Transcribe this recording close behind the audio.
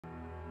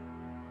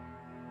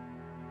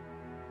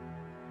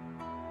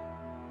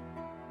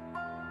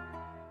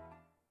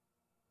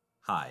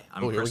Hi,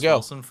 I'm Chris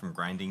Wilson from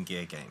Grinding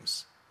Gear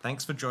Games.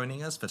 Thanks for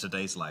joining us for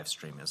today's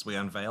livestream as we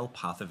unveil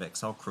Path of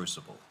Exile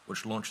Crucible,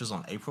 which launches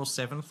on April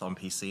 7th on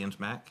PC and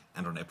Mac,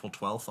 and on April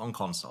 12th on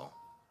console.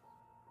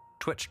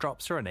 Twitch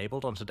drops are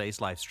enabled on today's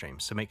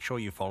livestream, so make sure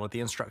you follow the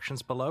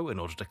instructions below in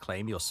order to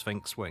claim your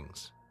Sphinx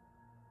wings.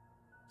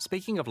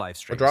 Speaking of live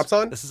streams,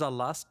 this is our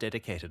last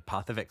dedicated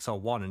Path of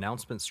Exile 1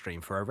 announcement stream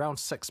for around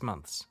 6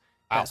 months.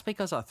 That's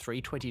because our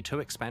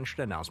 3.22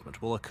 expansion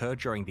announcement will occur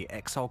during the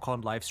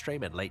ExileCon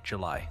livestream in late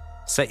July.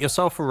 Set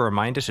yourself a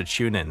reminder to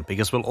tune in,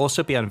 because we'll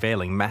also be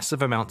unveiling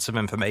massive amounts of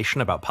information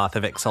about Path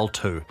of Exile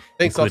 2,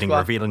 including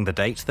revealing the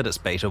date that its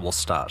beta will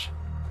start.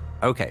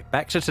 Okay,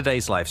 back to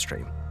today's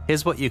livestream.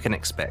 Here's what you can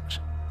expect.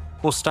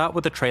 We'll start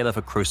with the trailer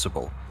for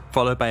Crucible,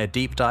 followed by a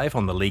deep dive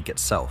on the League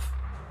itself.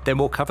 Then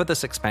we'll cover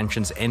this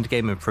expansion's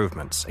endgame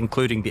improvements,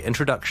 including the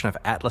introduction of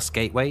Atlas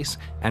gateways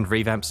and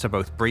revamps to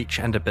both Breach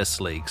and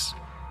Abyss leagues.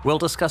 We'll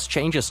discuss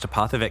changes to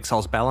Path of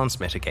Exile's balance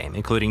metagame,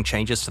 including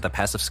changes to the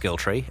passive skill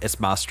tree, its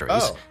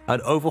masteries, an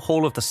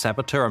overhaul of the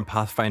Saboteur and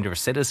Pathfinder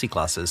Ascendancy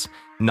classes,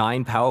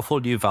 9 powerful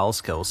new Val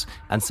skills,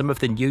 and some of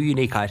the new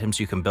unique items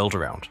you can build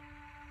around.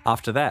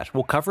 After that,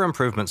 we'll cover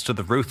improvements to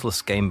the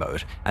Ruthless game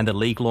mode and the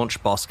League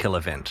launch boss kill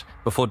event,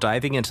 before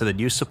diving into the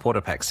new Supporter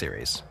Pack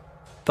series.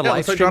 The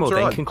livestream will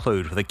then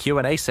conclude with a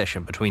Q&A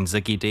session between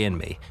Ziggy D and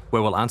me,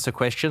 where we'll answer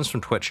questions from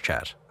Twitch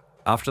chat.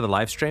 After the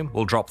livestream,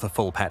 we'll drop the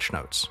full patch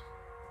notes.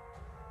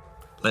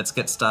 Let's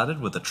get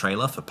started with the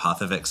trailer for Path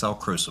of Exile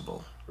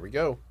Crucible. Here we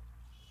go.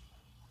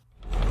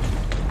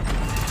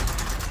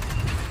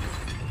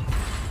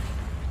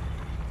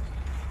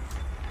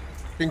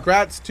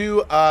 Congrats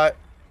to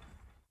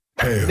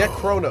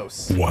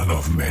Necronos. One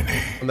of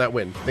many. On that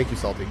win. Thank you,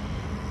 Salty.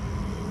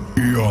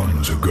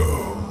 Eons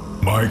ago,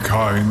 my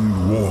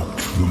kind walked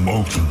the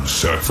molten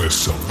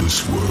surface of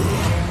this world.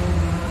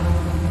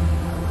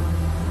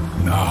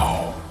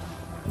 Now,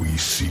 we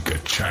seek a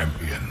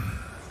champion.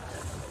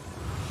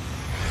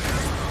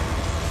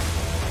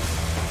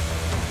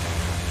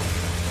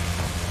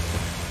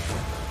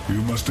 You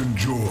must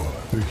endure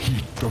the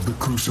heat of the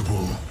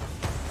Crucible.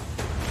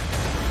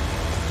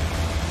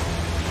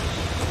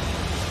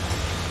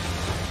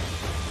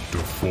 To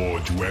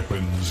forge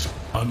weapons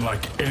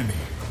unlike any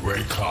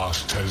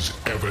Rayclast has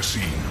ever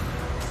seen.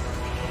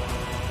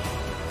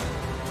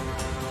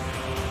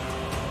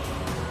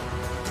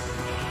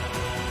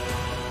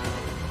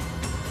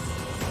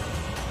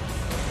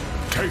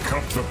 Take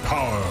up the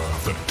power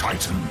of the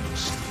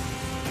Titans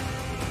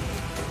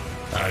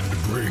and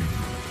bring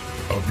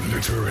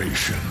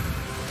obliteration.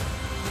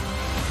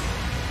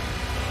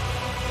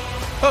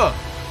 Huh.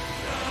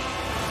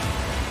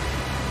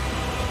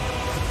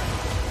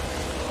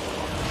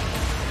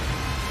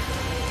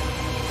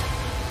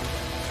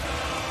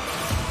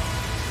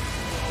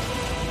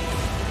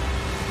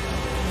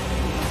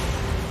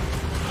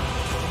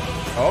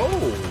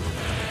 Oh.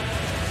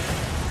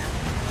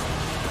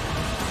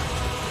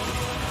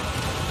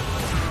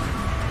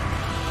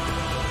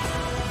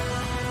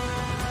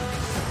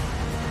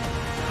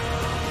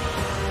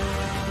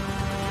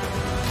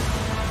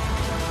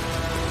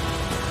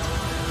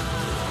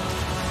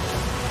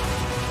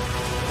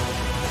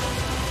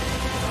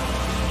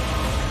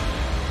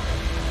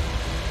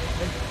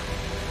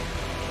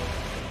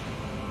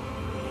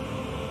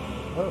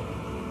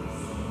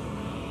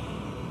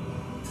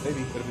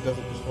 Maybe, but if it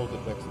doesn't, just hold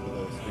it next to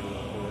the screen.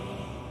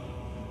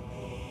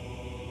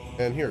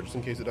 And here, just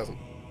in case it doesn't.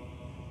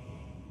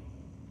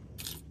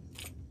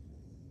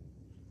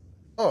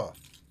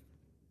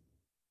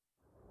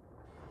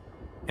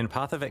 In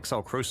Path of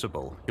Exile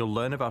Crucible, you'll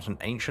learn about an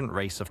ancient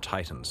race of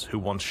Titans who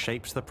once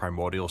shaped the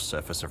primordial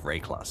surface of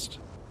Rayclast.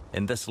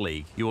 In this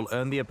league, you will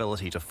earn the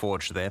ability to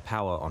forge their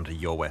power onto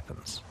your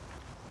weapons.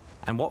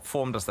 And what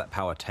form does that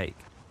power take?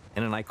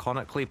 In an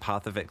iconically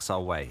Path of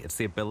Exile way, it's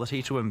the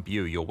ability to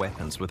imbue your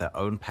weapons with their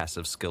own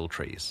passive skill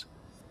trees.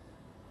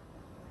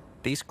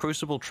 These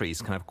Crucible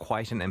trees can have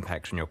quite an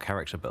impact on your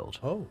character build.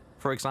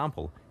 For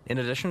example, in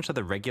addition to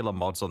the regular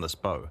mods on this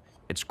bow,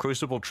 its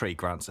Crucible tree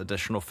grants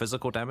additional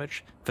physical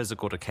damage,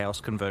 physical to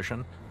chaos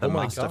conversion, the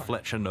Master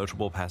Fletcher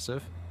notable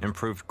passive,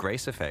 improved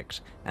grace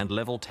effect, and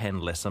level 10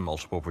 lesser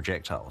multiple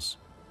projectiles.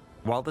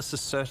 While this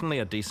is certainly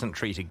a decent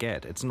tree to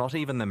get, it's not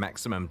even the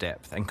maximum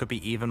depth and could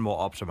be even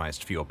more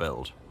optimized for your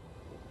build.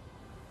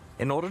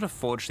 In order to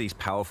forge these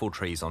powerful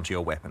trees onto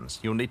your weapons,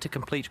 you'll need to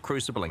complete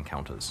Crucible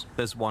encounters.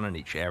 There's one in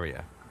each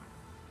area.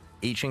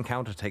 Each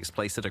encounter takes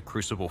place at a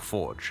Crucible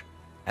forge.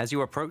 As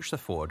you approach the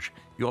forge,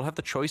 you'll have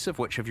the choice of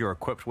which of your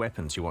equipped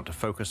weapons you want to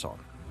focus on.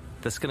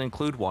 This can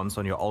include ones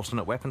on your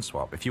alternate weapon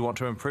swap if you want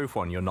to improve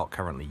one you're not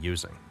currently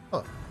using.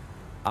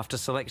 After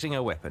selecting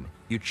a weapon,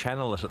 you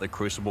channel it at the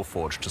Crucible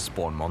forge to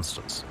spawn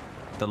monsters.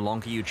 The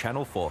longer you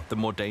channel for, the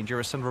more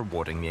dangerous and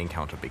rewarding the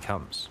encounter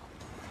becomes.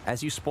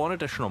 As you spawn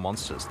additional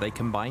monsters, they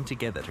combine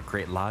together to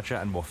create larger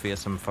and more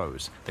fearsome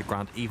foes that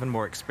grant even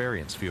more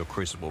experience for your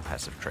Crucible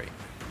passive tree.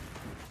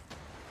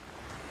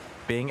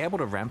 Being able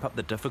to ramp up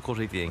the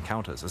difficulty of the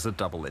encounters is a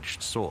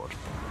double-edged sword.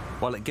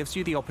 While it gives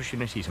you the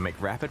opportunity to make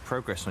rapid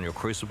progress on your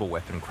Crucible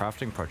weapon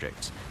crafting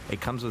projects, it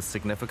comes with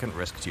significant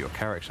risk to your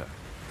character.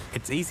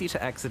 It's easy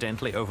to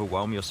accidentally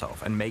overwhelm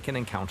yourself and make an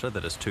encounter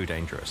that is too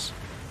dangerous.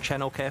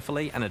 Channel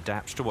carefully and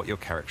adapt to what your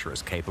character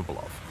is capable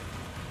of.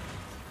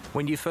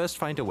 When you first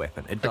find a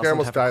weapon, it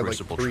doesn't have a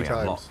Crucible tree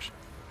unlocked.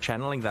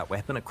 Channeling that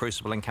weapon at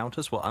Crucible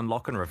encounters will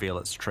unlock and reveal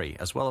its tree,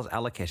 as well as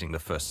allocating the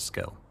first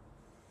skill.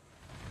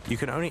 You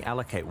can only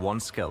allocate one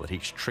skill at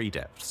each tree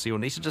depth, so you'll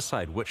need to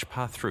decide which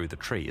path through the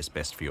tree is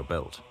best for your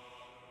build.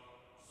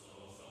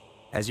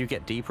 As you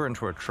get deeper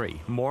into a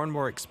tree, more and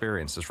more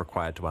experience is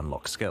required to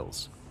unlock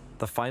skills.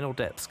 The final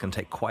depths can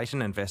take quite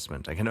an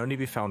investment and can only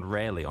be found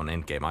rarely on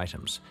endgame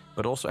items,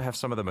 but also have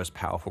some of the most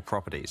powerful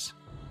properties.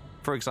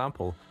 For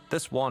example,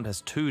 this wand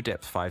has 2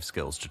 depth 5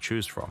 skills to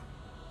choose from.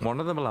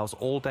 One of them allows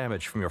all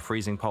damage from your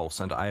Freezing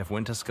Pulse and Eye of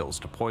Winter skills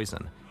to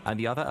poison, and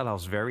the other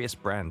allows various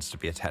brands to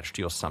be attached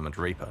to your Summoned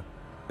Reaper.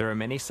 There are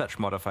many such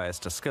modifiers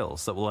to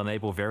skills that will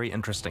enable very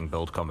interesting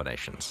build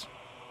combinations.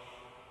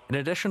 In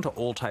addition to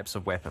all types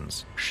of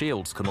weapons,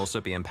 shields can also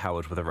be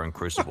empowered with their own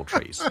Crucible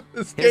trees.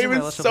 This Here's game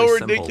a is so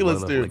relatively ridiculous,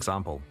 simple, dude.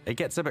 example. It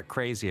gets a bit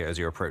crazier as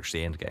you approach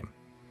the endgame.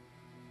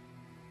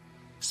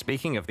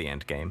 Speaking of the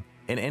endgame,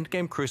 in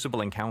endgame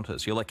Crucible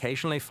encounters, you'll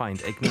occasionally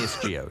find igneous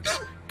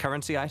geodes,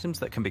 currency items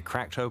that can be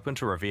cracked open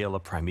to reveal a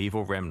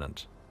primeval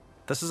remnant.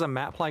 This is a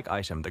map-like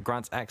item that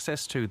grants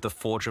access to the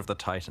Forge of the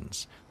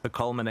Titans, the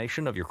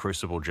culmination of your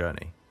Crucible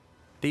journey.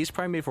 These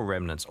primeval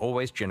remnants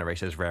always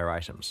generate as rare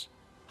items.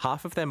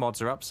 Half of their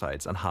mods are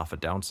upsides and half are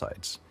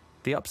downsides.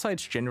 The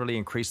upsides generally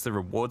increase the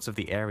rewards of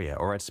the area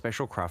or add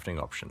special crafting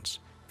options.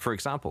 For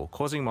example,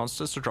 causing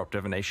monsters to drop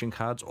divination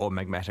cards or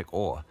magmatic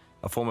ore,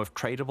 a form of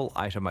tradable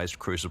itemized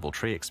Crucible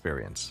tree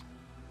experience.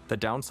 The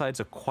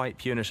downsides are quite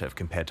punitive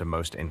compared to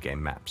most endgame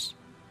maps.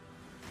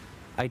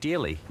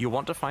 Ideally, you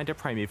want to find a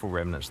primeval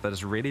remnant that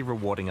is really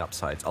rewarding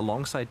upsides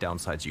alongside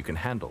downsides you can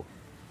handle.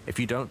 If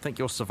you don't think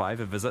you'll survive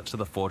a visit to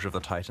the Forge of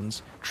the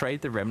Titans,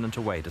 trade the remnant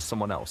away to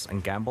someone else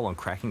and gamble on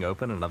cracking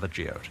open another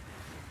geode.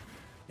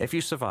 If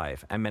you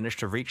survive and manage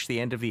to reach the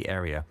end of the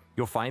area,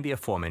 you'll find the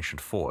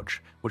aforementioned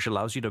Forge, which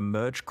allows you to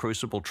merge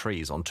Crucible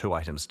trees on 2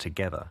 items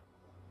together.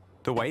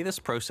 The way this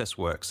process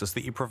works is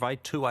that you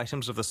provide 2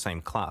 items of the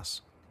same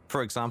class.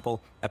 For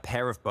example, a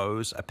pair of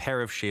bows, a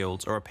pair of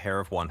shields, or a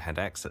pair of one-hand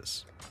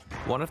axes.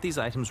 One of these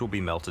items will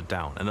be melted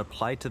down and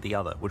applied to the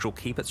other, which will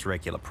keep its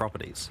regular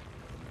properties.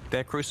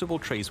 Their Crucible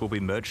trees will be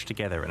merged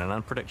together in an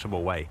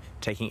unpredictable way,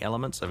 taking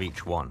elements of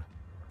each one.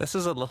 This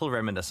is a little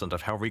reminiscent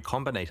of how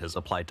recombinators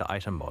applied to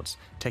item mods,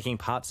 taking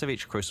parts of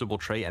each Crucible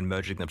tree and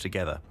merging them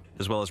together,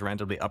 as well as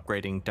randomly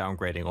upgrading,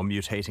 downgrading, or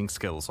mutating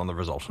skills on the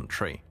resultant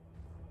tree.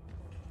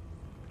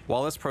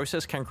 While this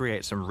process can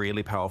create some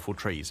really powerful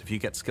trees if you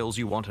get skills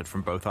you wanted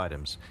from both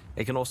items,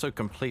 it can also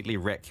completely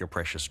wreck your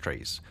precious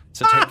trees,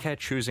 so take care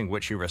choosing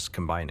which you risk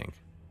combining.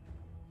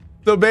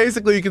 So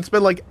basically you can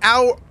spend like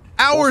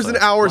hours and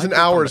hours and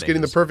hours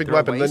getting the perfect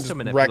weapon, then just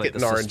wreck it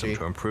in RNG.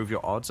 To improve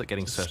your odds at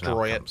getting certain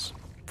outcomes.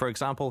 For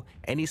example,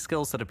 any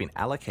skills that have been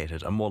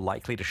allocated are more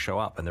likely to show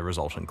up in the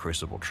resultant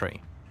Crucible tree.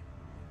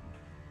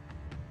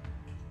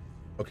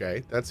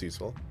 Okay, that's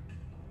useful.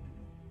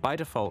 By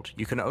default,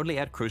 you can only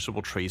add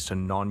Crucible trees to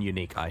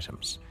non-unique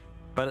items,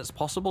 but it's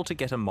possible to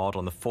get a mod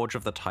on the Forge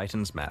of the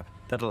Titans map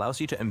that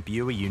allows you to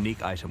imbue a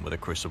unique item with a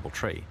Crucible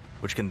tree,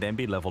 which can then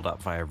be leveled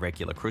up via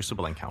regular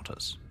Crucible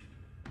encounters.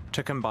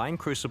 To combine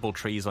Crucible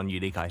trees on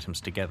unique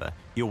items together,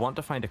 you'll want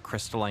to find a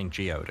crystalline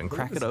geode and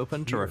crack it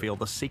open to reveal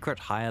the secret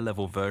higher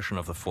level version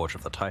of the Forge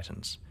of the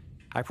Titans.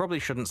 I probably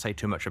shouldn't say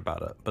too much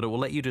about it, but it will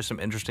let you do some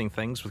interesting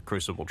things with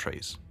Crucible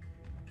trees.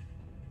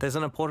 There's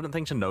an important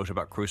thing to note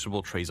about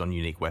Crucible trees on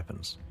unique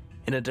weapons.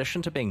 In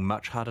addition to being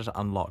much harder to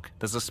unlock,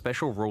 there's a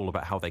special rule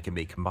about how they can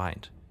be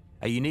combined.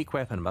 A unique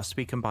weapon must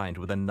be combined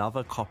with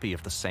another copy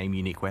of the same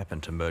unique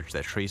weapon to merge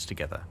their trees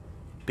together.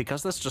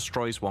 Because this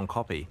destroys one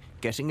copy,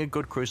 getting a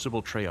good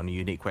Crucible tree on a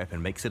unique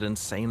weapon makes it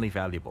insanely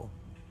valuable.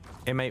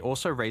 It may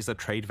also raise the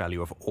trade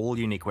value of all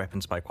unique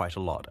weapons by quite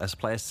a lot, as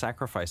players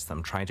sacrifice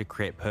them trying to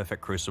create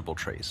perfect Crucible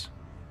trees.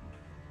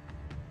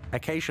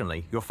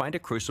 Occasionally, you'll find a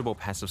Crucible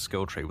passive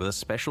skill tree with a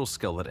special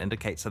skill that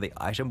indicates that the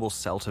item will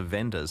sell to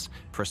vendors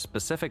for a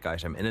specific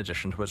item in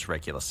addition to its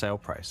regular sale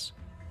price.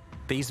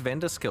 These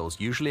vendor skills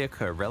usually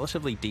occur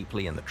relatively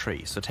deeply in the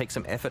tree, so take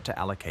some effort to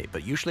allocate,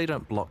 but usually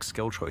don't block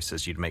skill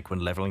choices you'd make when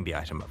leveling the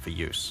item up for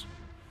use.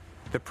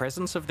 The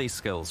presence of these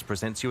skills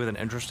presents you with an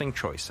interesting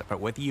choice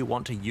about whether you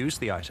want to use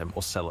the item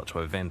or sell it to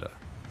a vendor,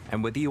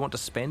 and whether you want to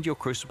spend your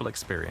Crucible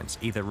experience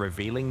either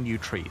revealing new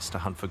trees to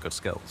hunt for good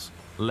skills,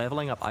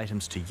 leveling up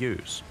items to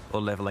use, or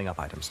leveling up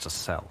items to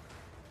sell.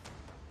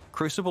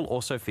 Crucible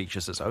also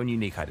features its own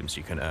unique items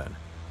you can earn.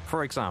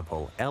 For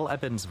example, El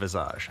Abin's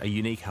Visage, a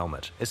unique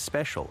helmet, is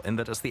special in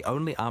that it's the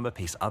only armor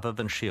piece other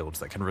than shields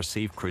that can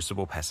receive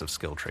Crucible passive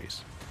skill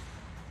trees.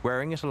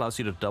 Wearing it allows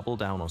you to double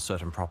down on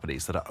certain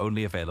properties that are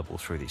only available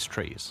through these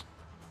trees.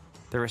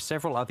 There are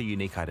several other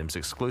unique items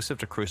exclusive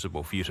to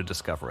Crucible for you to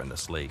discover in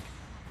this league.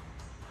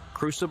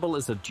 Crucible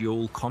is a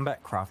dual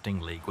combat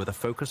crafting league with a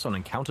focus on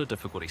encounter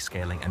difficulty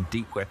scaling and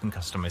deep weapon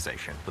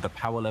customization with a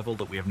power level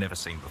that we have never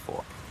seen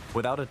before.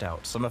 Without a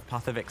doubt, some of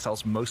Path of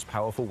Exile's most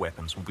powerful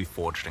weapons will be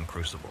forged in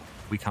Crucible.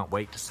 We can't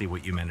wait to see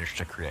what you manage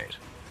to create.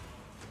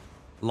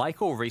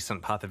 Like all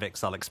recent Path of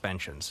Exile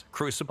expansions,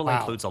 Crucible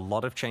includes a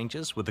lot of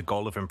changes with the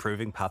goal of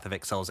improving Path of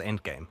Exile's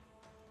endgame.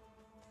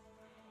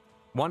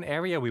 One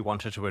area we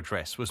wanted to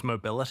address was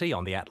mobility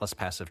on the Atlas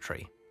passive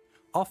tree.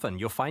 Often,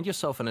 you'll find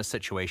yourself in a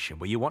situation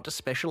where you want to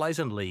specialize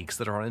in leagues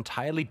that are on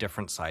entirely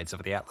different sides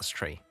of the Atlas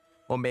tree.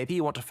 Or maybe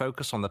you want to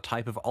focus on the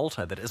type of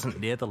altar that isn't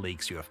near the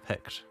leagues you have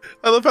picked.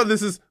 I love how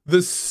this is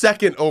the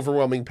second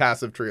overwhelming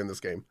passive tree in this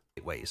game.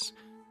 Gateways.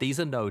 These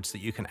are nodes that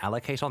you can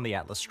allocate on the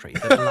Atlas tree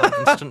that allow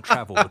instant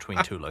travel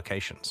between two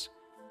locations.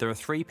 There are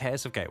 3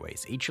 pairs of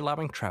gateways, each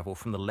allowing travel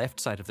from the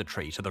left side of the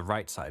tree to the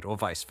right side or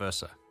vice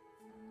versa.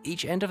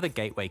 Each end of the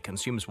gateway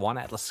consumes 1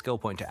 Atlas skill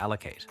point to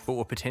allocate, but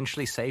will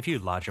potentially save you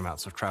large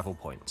amounts of travel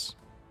points.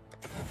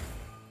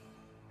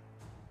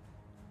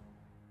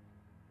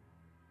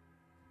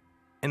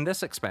 In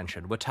this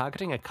expansion, we're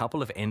targeting a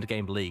couple of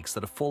endgame leagues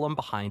that have fallen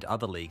behind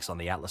other leagues on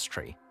the Atlas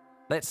tree.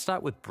 Let's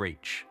start with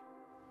Breach.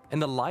 In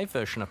the live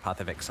version of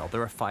Path of Exile,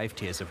 there are 5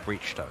 tiers of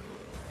Breach Stone.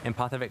 In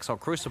Path of Exile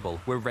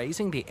Crucible, we're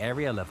raising the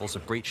area levels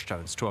of Breach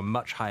Stones to a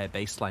much higher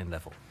baseline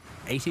level.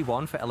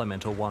 81 for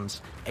elemental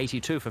ones,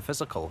 82 for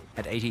physical,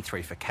 and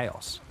 83 for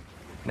chaos.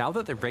 Now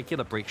that the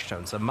regular breach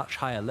stones are much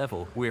higher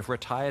level, we have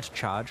retired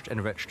charged,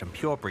 enriched, and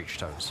pure breach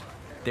stones.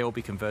 They will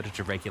be converted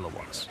to regular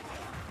ones.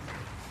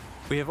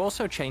 We have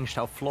also changed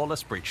how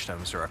flawless breach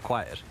stones are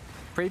acquired.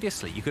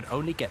 Previously, you could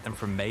only get them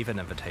from Maven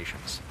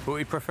invitations, but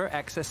we prefer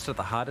access to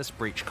the hardest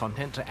breach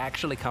content to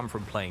actually come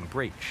from playing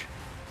breach.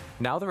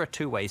 Now there are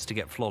 2 ways to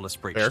get flawless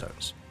breach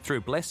stones.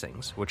 Through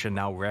blessings, which are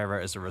now rarer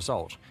as a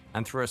result,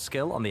 and through a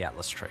skill on the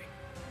Atlas tree.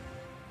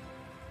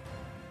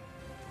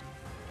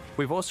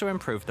 We've also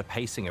improved the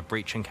pacing of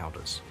breach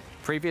encounters.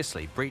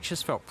 Previously,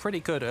 breaches felt pretty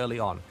good early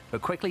on,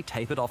 but quickly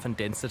tapered off in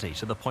density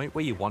to the point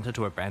where you wanted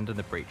to abandon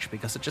the breach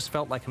because it just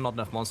felt like not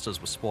enough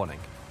monsters were spawning.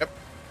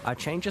 Our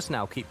changes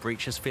now keep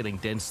breaches feeling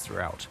dense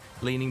throughout,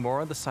 leaning more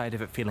on the side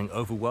of it feeling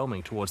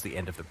overwhelming towards the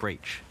end of the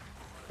breach.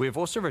 We have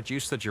also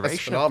reduced the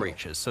duration of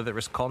breaches so there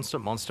is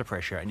constant monster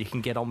pressure and you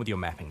can get on with your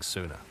mapping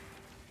sooner.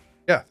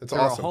 Yeah, that's awesome.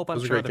 There are a whole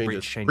bunch of other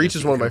breach changes Breach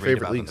is one of my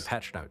favorite leagues. In the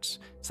patch notes,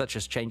 such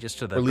as changes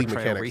to the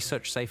Betrayal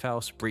Research Safe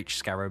House, Breach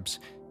Scarabs,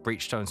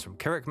 Breach Stones from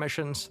Kirik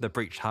missions, the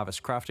Breach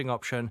Harvest crafting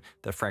option,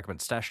 the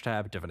Fragment Stash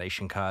tab,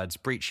 Divination cards,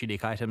 Breach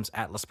unique items,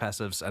 Atlas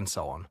passives, and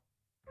so on.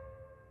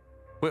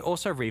 We're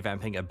also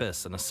revamping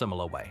Abyss in a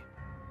similar way.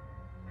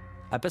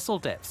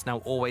 Abyssal Depths now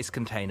always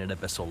contain an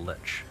Abyssal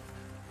Lich.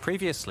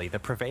 Previously, the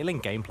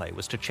prevailing gameplay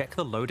was to check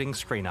the loading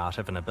screen art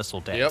of an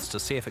Abyssal Depths to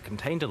see if it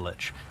contained a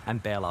Lich,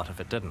 and bail out if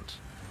it didn't.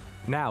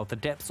 Now, the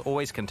depths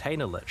always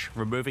contain a Lich,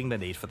 removing the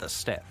need for this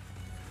step.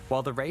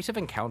 While the rate of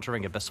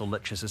encountering Abyssal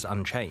Liches is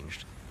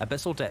unchanged,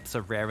 Abyssal Depths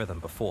are rarer than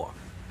before.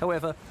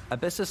 However,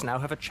 Abysses now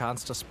have a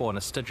chance to spawn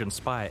a Stygian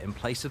Spire in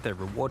place of their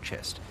reward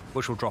chest,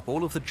 which will drop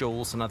all of the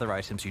jewels and other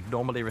items you'd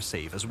normally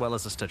receive, as well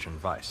as a Stygian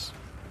Vice.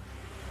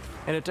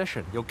 In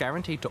addition, you're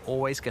guaranteed to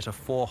always get a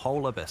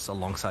 4-hole Abyss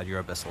alongside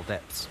your Abyssal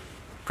Depths.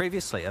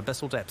 Previously,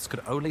 Abyssal Depths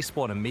could only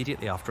spawn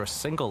immediately after a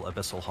single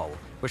Abyssal hole,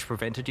 which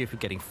prevented you from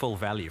getting full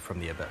value from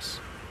the Abyss.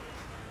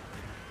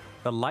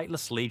 The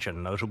Lightless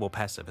Legion notable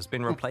passive has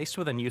been replaced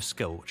with a new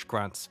skill which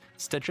grants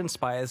Stygian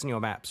Spires in your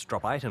maps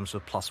drop items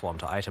with +1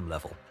 to item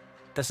level.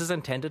 This is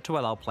intended to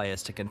allow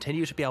players to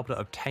continue to be able to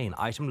obtain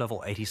item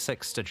level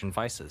 86 Stygian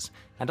Vices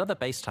and other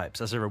base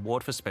types as a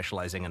reward for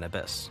specializing in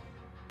Abyss.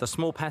 The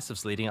small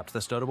passives leading up to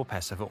this notable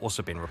passive have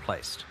also been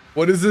replaced.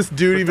 What is this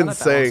dude even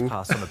saying?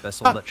 Pass on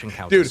Abyssal Lich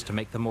encounters to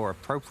make them more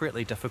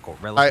appropriately difficult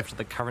relative to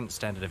the current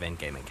standard of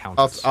endgame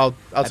encounters. I'll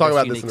talk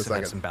about this in a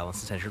second. Some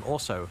balance attention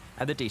also,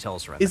 and the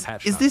details are in the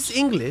patch notes. Is this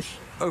English?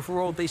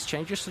 Overall, these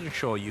changes should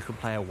ensure you can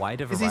play a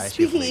wider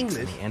variety of leagues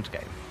in the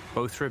endgame,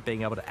 both through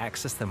being able to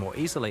access them more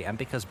easily and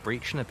because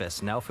Breach and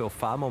Abyss now feel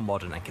far more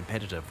modern and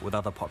competitive with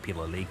other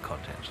popular league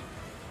content.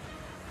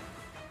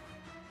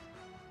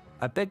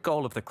 A big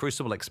goal of the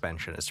Crucible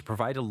expansion is to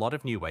provide a lot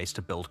of new ways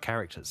to build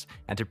characters,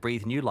 and to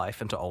breathe new life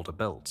into older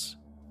builds.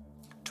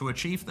 To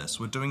achieve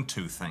this, we're doing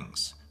 2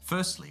 things.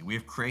 Firstly, we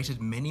have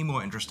created many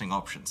more interesting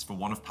options for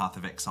one of Path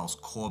of Exile's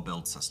core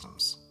build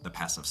systems, the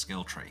passive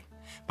skill tree,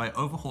 by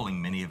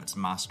overhauling many of its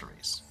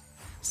masteries.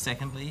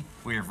 Secondly,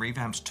 we have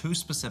revamped 2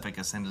 specific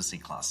Ascendancy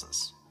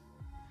classes.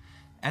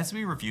 As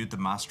we reviewed the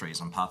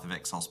masteries on Path of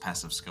Exile's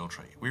passive skill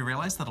tree, we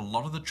realized that a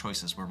lot of the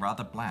choices were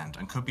rather bland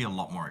and could be a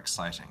lot more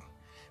exciting.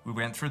 We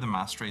went through the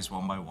masteries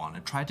one by one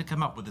and tried to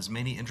come up with as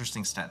many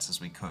interesting stats as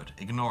we could,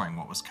 ignoring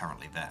what was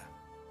currently there.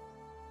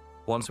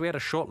 Once we had a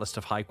short list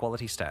of high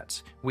quality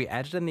stats, we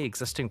added in the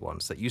existing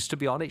ones that used to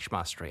be on each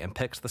mastery and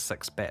picked the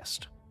 6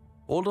 best.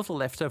 All of the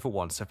leftover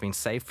ones have been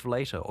saved for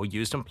later or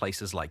used in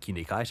places like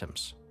unique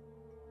items.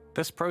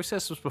 This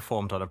process was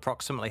performed on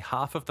approximately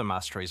half of the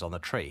masteries on the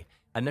tree,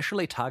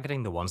 initially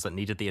targeting the ones that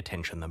needed the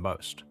attention the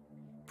most.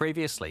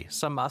 Previously,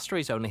 some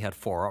masteries only had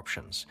 4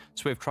 options,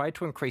 so we've tried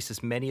to increase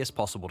as many as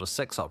possible to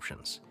 6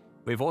 options.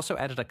 We've also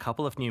added a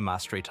couple of new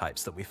mastery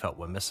types that we felt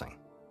were missing.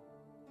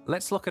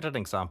 Let's look at an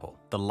example,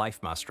 the life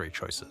mastery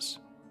choices.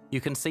 You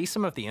can see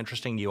some of the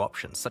interesting new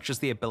options, such as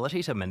the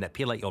ability to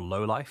manipulate your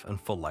low life and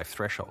full life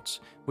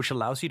thresholds, which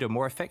allows you to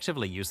more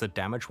effectively use the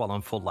damage while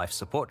on full life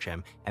support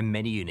gem and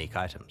many unique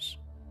items.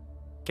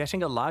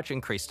 Getting a large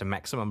increase to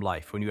maximum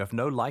life when you have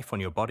no life on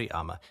your body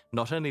armor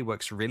not only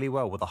works really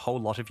well with a whole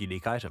lot of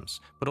unique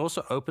items, but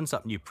also opens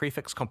up new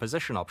prefix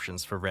composition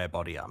options for rare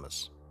body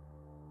armors.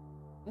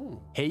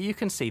 Here you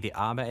can see the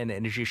armor and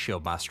energy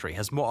shield mastery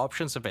has more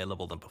options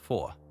available than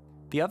before.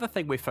 The other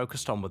thing we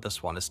focused on with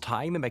this one is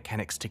tying the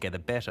mechanics together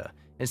better.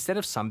 Instead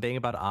of some being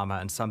about armor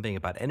and some being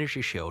about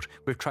energy shield,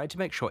 we've tried to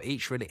make sure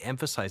each really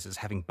emphasizes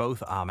having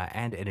both armor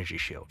and energy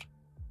shield.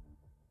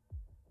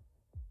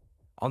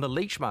 On the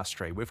Leech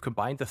Mastery, we've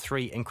combined the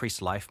 3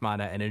 increased life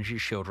mana and energy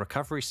shield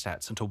recovery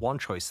stats into one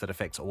choice that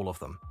affects all of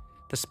them.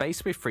 The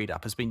space we've freed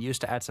up has been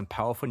used to add some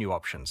powerful new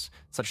options,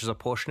 such as a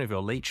portion of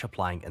your Leech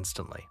applying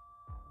instantly.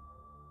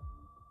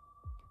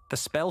 The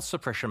Spell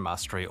Suppression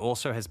Mastery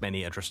also has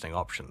many interesting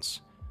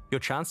options. Your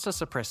chance to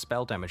suppress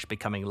spell damage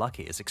becoming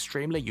lucky is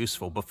extremely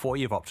useful before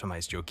you've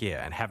optimized your gear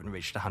and haven't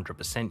reached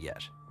 100%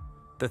 yet.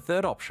 The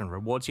third option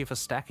rewards you for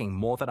stacking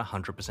more than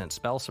 100%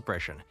 spell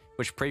suppression,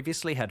 which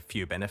previously had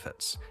few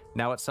benefits.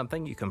 Now it's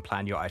something you can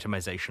plan your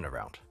itemization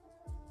around.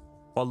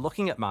 While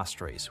looking at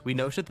masteries, we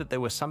noted that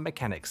there were some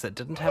mechanics that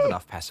didn't have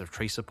enough passive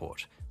tree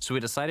support, so we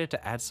decided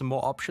to add some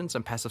more options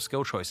and passive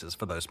skill choices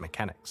for those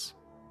mechanics.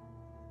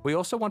 We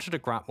also wanted to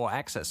grant more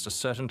access to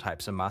certain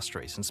types of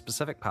masteries in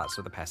specific parts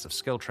of the passive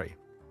skill tree.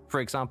 For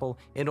example,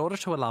 in order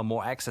to allow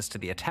more access to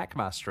the attack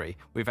mastery,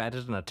 we've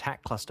added an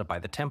attack cluster by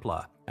the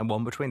Templar and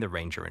one between the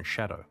Ranger and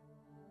Shadow.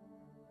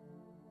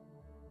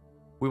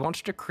 We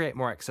wanted to create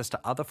more access to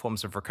other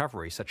forms of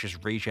recovery such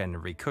as regen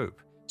and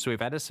recoup, so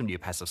we've added some new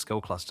passive skill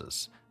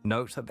clusters.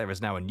 Note that there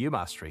is now a new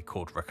mastery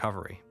called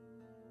Recovery.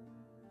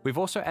 We've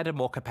also added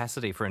more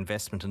capacity for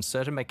investment in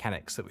certain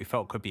mechanics that we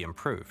felt could be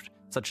improved,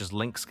 such as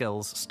link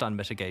skills, stun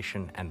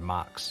mitigation, and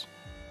marks.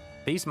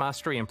 These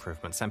mastery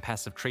improvements and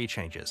passive tree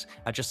changes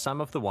are just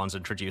some of the ones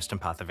introduced in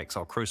Path of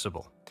Exile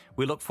Crucible.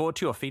 We look forward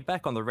to your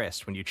feedback on the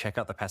rest when you check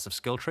out the passive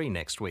skill tree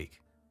next week.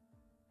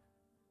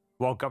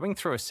 While going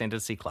through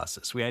Ascendancy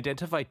classes, we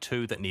identified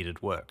 2 that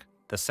needed work,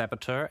 the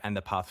Saboteur and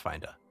the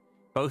Pathfinder.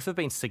 Both have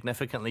been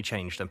significantly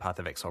changed in Path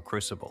of Exile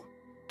Crucible.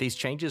 These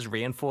changes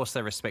reinforce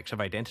their respective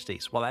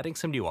identities while adding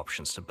some new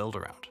options to build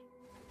around.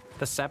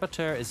 The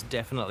Saboteur is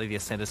definitely the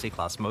Ascendancy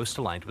class most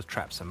aligned with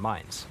traps and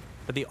mines,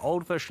 but the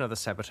old version of the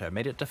Saboteur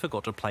made it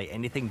difficult to play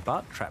anything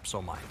but traps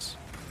or mines.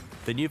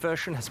 The new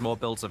version has more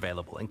builds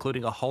available,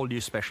 including a whole new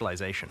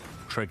specialization,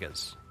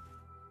 Triggers.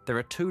 There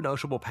are 2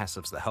 notable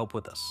passives that help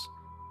with this.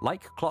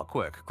 Like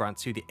Clockwork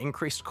grants you the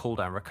increased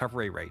cooldown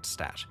recovery rate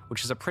stat,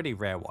 which is a pretty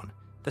rare one.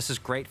 This is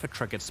great for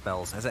triggered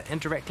spells as it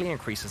indirectly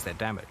increases their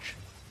damage.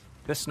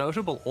 This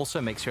notable also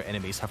makes your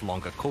enemies have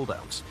longer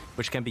cooldowns,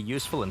 which can be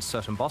useful in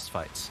certain boss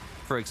fights,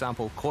 for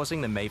example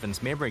causing the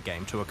Maven's memory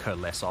game to occur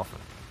less often.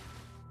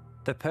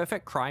 The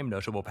Perfect Crime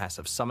notable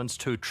passive summons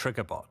 2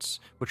 trigger bots,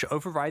 which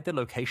override the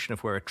location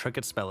of where a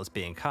triggered spell is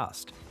being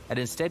cast, and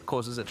instead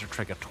causes it to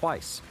trigger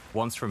twice,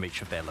 once from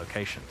each of their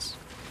locations.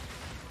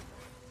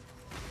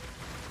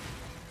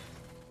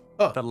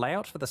 The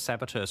layout for the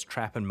Saboteur's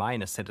Trap and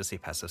Mine Ascendancy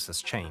passives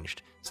has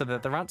changed, so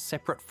that there aren't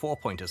separate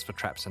 4-pointers for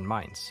traps and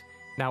mines.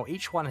 Now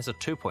each one has a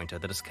 2-pointer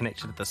that is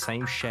connected to the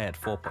same shared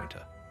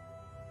 4-pointer.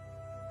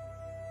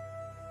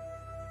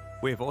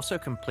 We have also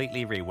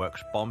completely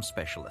reworked Bomb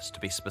Specialist to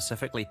be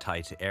specifically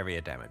tied to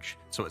area damage,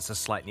 so it's a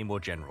slightly more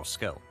general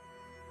skill.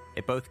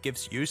 It both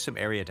gives you some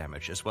area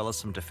damage as well as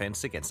some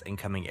defense against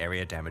incoming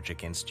area damage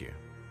against you.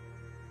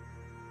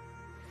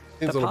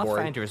 The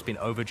Pathfinder has been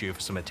overdue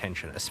for some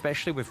attention,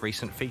 especially with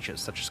recent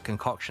features such as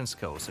concoction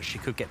skills that she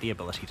could get the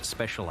ability to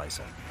specialize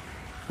in.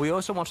 We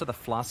also wanted the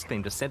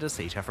Flask-themed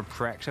Ascendancy to have a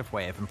proactive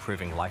way of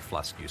improving Life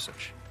Flask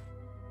usage.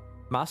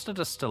 Master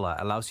Distiller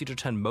allows you to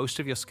turn most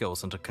of your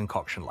skills into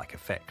concoction-like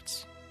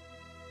effects.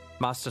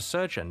 Master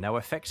Surgeon now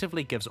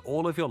effectively gives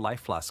all of your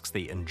life flasks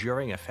the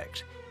Enduring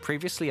effect,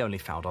 previously only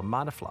found on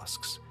mana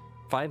flasks.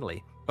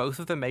 Finally, both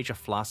of the major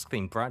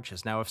flask-themed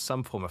branches now have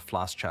some form of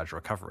flask charge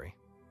recovery.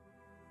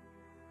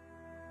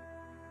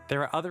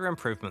 There are other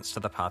improvements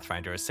to the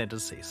Pathfinder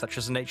Ascendancy, such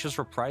as Nature's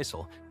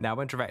Reprisal, now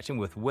interacting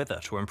with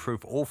Wither to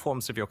improve all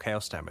forms of your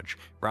chaos damage,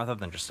 rather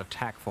than just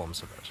attack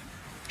forms of it.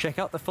 Check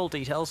out the full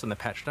details in the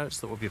patch notes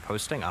that we'll be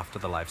posting after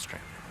the livestream.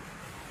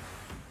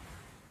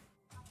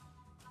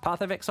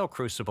 Path of Exile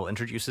Crucible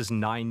introduces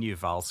 9 new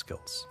Vaal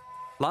skills.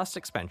 Last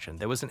expansion,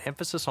 there was an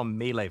emphasis on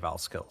melee Vaal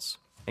skills.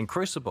 In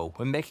Crucible,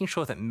 we're making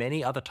sure that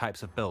many other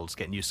types of builds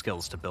get new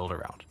skills to build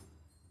around.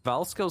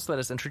 Vaal skills let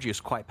us introduce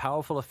quite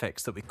powerful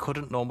effects that we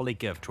couldn't normally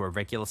give to a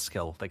regular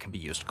skill that can be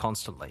used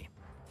constantly.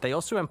 They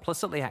also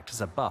implicitly act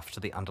as a buff to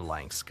the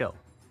underlying skill.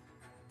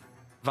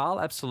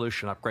 Vaal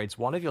Absolution upgrades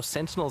one of your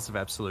Sentinels of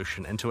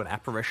Absolution into an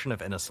Apparition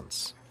of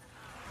Innocence.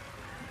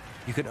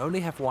 You can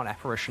only have one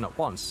apparition at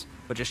once,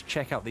 but just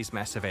check out these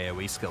massive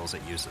AoE skills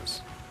it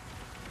uses.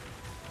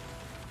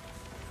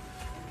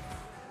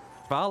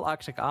 Vaal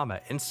Arctic Armor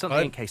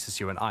instantly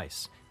encases you in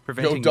ice, Yo,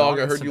 preventing dog,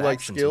 I heard you non-instant like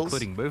actions, skills.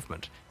 including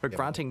movement, but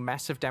granting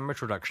massive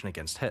damage reduction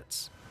against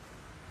hits.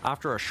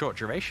 After a short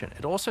duration,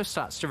 it also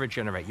starts to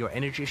regenerate your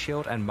energy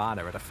shield and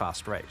mana at a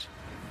fast rate.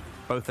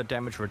 Both the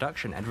damage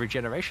reduction and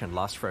regeneration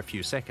last for a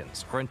few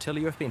seconds, or until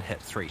you have been hit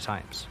 3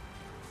 times.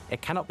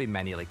 It cannot be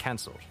manually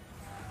cancelled.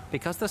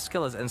 Because the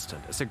skill is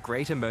instant, it's a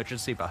great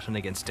emergency button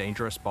against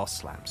dangerous boss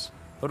slams.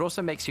 It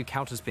also makes you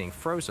count as being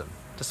frozen,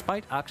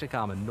 despite Arctic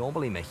Armor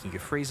normally making you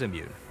freeze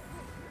immune.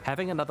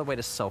 Having another way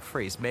to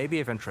self-freeze may be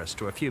of interest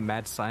to a few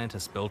mad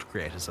scientist build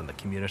creators in the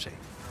community.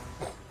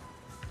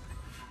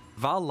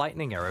 Vaal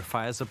Lightning Arrow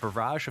fires a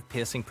barrage of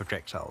piercing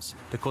projectiles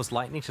that cause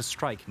lightning to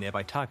strike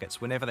nearby targets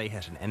whenever they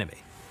hit an enemy.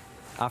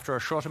 After a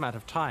short amount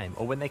of time,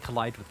 or when they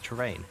collide with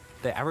terrain,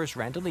 the arrows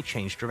randomly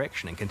change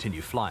direction and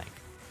continue flying.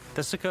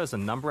 This occurs a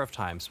number of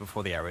times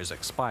before the arrows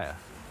expire.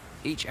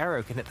 Each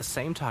arrow can hit the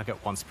same target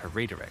once per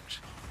redirect.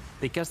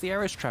 Because the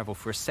arrows travel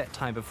for a set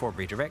time before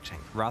redirecting,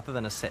 rather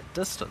than a set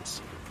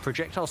distance,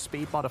 projectile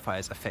speed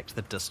modifiers affect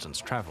the distance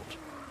traveled.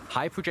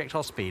 High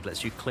projectile speed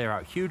lets you clear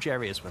out huge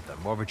areas with them,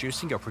 while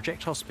reducing your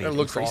projectile speed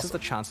increases the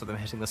chance of them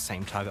hitting the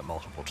same target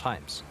multiple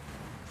times.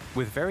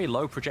 With very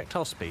low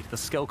projectile speed, the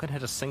skill can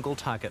hit a single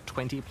target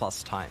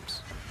 20+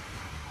 times.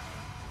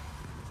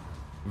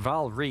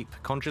 Vaal Reap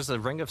conjures a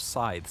ring of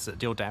scythes that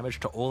deal damage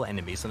to all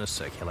enemies in a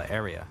circular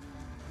area.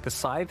 The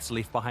scythes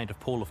leave behind a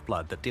pool of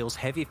blood that deals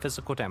heavy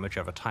physical damage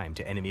over time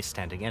to enemies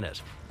standing in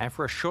it, and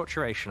for a short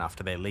duration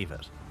after they leave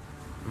it.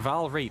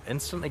 Vaal Reap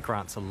instantly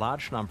grants a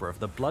large number of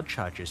the blood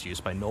charges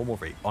used by normal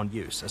Reap on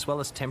use, as well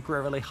as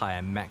temporarily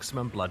higher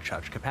maximum blood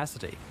charge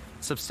capacity,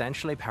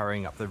 substantially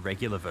powering up the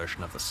regular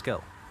version of the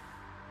skill.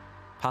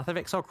 Path of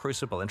Exile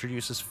Crucible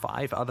introduces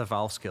 5 other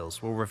Vaal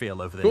skills we'll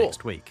reveal over the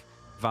next week.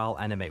 Vaal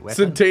Animate Weapon,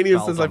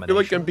 Centennial Vaal says, I feel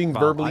like I'm being Vaal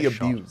verbally Ice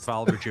Shot, abused.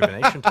 Vaal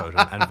Rejuvenation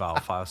Totem, and Vaal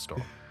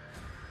Firestorm.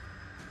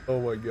 Oh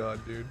my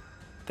god, dude.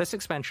 This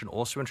expansion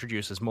also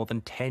introduces more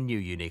than 10 new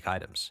unique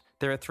items.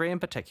 There are 3 in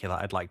particular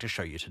I'd like to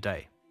show you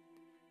today.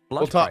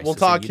 We'll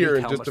talk here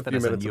in just a few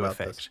minutes about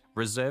this.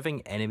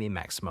 Reserving enemy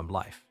maximum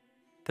life.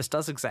 This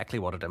does exactly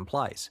what it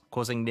implies,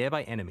 causing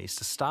nearby enemies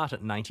to start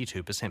at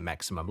 92%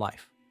 maximum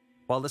life.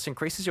 While this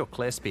increases your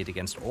clear speed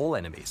against all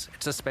enemies,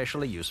 it's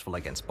especially useful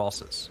against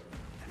bosses.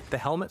 The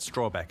helmet's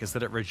drawback is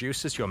that it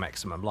reduces your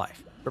maximum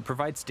life, but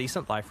provides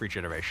decent life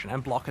regeneration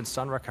and block and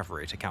stun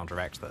recovery to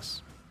counteract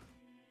this.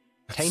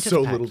 Tainted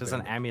Pact is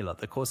an amulet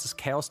that causes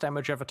chaos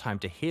damage over time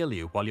to heal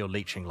you while you're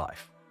leeching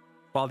life.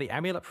 While the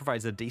amulet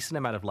provides a decent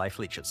amount of life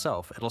leech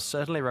itself, it'll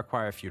certainly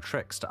require a few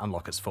tricks to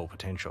unlock its full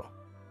potential.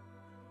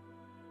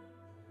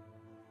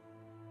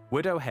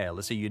 Widow Hail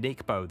is a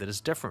unique bow that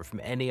is different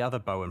from any other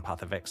bow in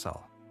Path of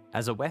Exile.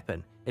 As a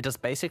weapon, it does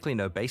basically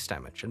no base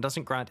damage and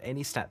doesn't grant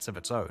any stats of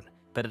its own,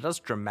 but it does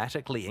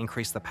dramatically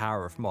increase the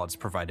power of mods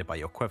provided by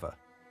your quiver.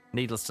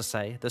 Needless to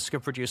say, this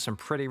could produce some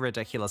pretty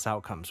ridiculous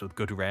outcomes with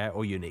good rare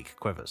or unique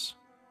quivers.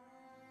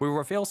 We'll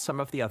reveal some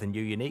of the other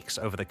new uniques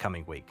over the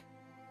coming week.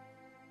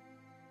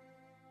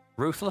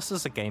 Ruthless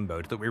is a game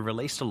mode that we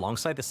released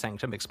alongside the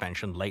Sanctum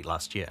expansion late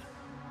last year.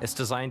 It's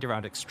designed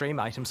around extreme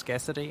item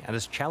scarcity and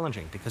is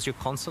challenging because you're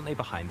constantly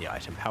behind the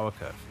item power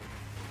curve.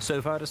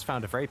 So far, it has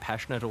found a very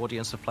passionate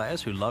audience of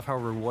players who love how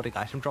rewarding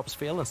item drops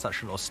feel in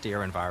such an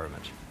austere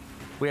environment.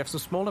 We have some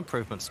small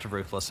improvements to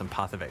Ruthless and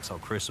Path of Exile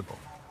Crucible.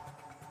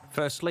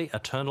 Firstly,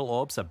 Eternal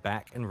Orbs are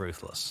back in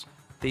Ruthless.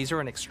 These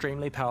are an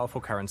extremely powerful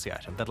currency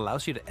item that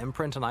allows you to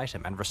imprint an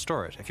item and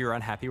restore it if you're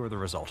unhappy with the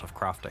result of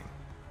crafting.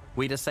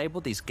 We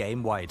disabled these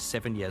game-wide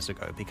 7 years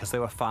ago because they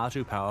were far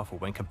too powerful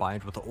when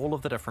combined with all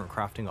of the different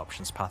crafting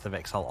options Path of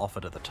Exile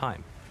offered at the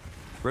time.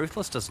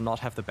 Ruthless does not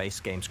have the base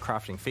game's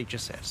crafting feature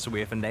set, so we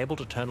have enabled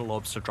Eternal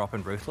Orbs to drop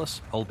in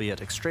Ruthless,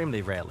 albeit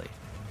extremely rarely.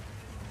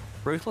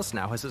 Ruthless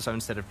now has its own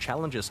set of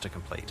challenges to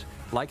complete.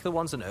 Like the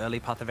ones in early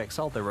Path of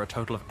Exile, there are a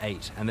total of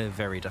 8, and they're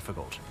very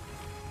difficult.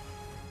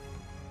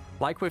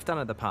 Like we've done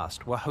in the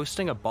past, we're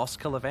hosting a boss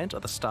kill event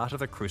at the start of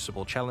the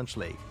Crucible Challenge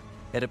League.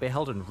 It'll be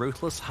held in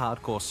Ruthless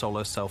Hardcore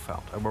Solo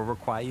Self-Found, and will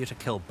require you to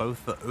kill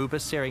both the Uber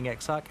Searing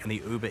Exarch and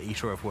the Uber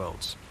Eater of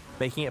Worlds,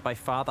 making it by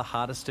far the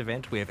hardest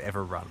event we have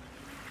ever run.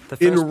 The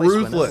first place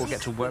winner will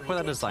get to work with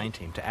our design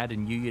team to add a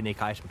new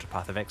unique item to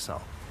Path of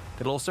Exile.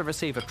 They'll also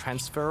receive a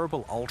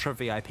transferable Ultra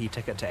VIP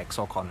ticket to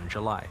ExileCon in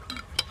July.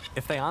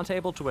 If they aren't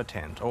able to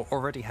attend or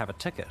already have a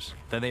ticket,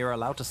 then they are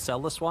allowed to sell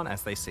this one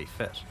as they see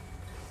fit.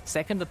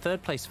 Second and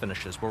third place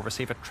finishers will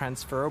receive a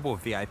transferable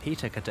VIP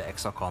ticket to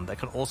ExileCon that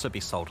can also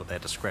be sold at their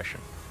discretion.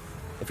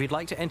 If you'd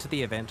like to enter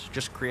the event,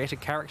 just create a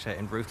character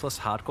in Ruthless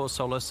Hardcore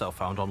Solo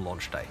Self-Found on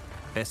launch day.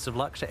 Best of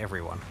luck to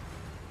everyone.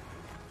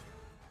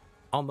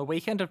 On the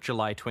weekend of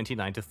July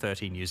 29 to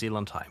 30 New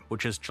Zealand time,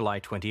 which is July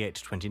 28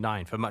 to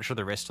 29 for much of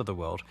the rest of the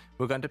world,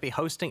 we're going to be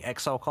hosting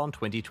ExileCon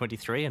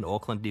 2023 in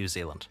Auckland, New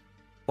Zealand.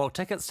 While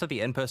tickets to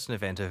the in-person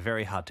event are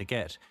very hard to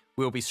get,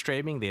 we'll be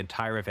streaming the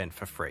entire event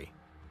for free.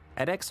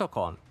 At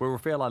ExileCon, we'll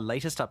reveal our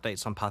latest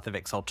updates on Path of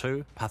Exile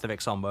 2, Path of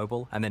Exile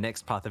Mobile, and the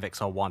next Path of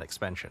Exile 1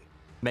 expansion.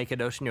 Make a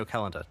note in your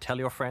calendar, tell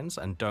your friends,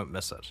 and don't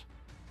miss it.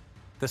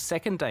 The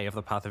second day of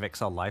the Path of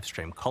Exile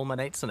livestream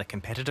culminates in a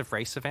competitive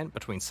race event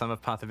between some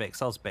of Path of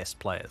Exile's best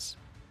players.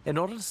 In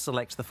order to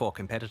select the 4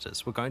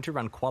 competitors, we're going to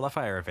run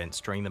qualifier events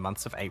during the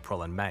months of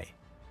April and May.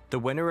 The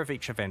winner of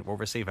each event will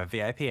receive a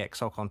VIP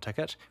ExileCon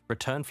ticket,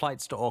 return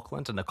flights to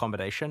Auckland and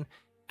accommodation,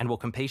 and will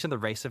compete in the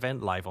race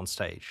event live on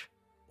stage.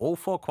 All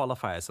 4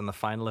 qualifiers in the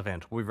final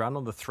event will be run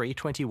on the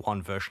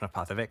 3.21 version of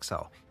Path of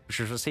Exile, which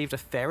has received a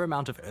fair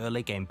amount of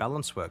early game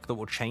balance work that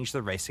will change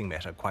the racing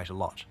meta quite a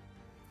lot.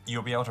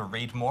 You'll be able to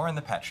read more in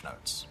the patch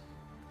notes.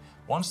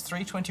 Once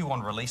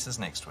 3.21 releases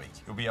next week,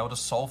 you'll be able to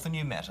solve the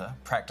new meta,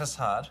 practice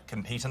hard,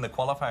 compete in the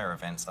qualifier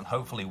events, and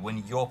hopefully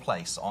win your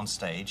place on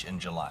stage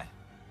in July.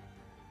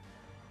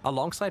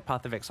 Alongside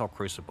Path of Exile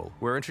Crucible,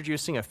 we're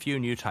introducing a few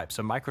new types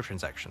of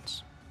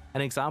microtransactions.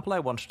 An example I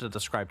wanted to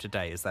describe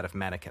today is that of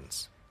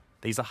mannequins.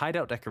 These are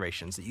hideout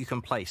decorations that you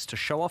can place to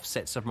show off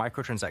sets of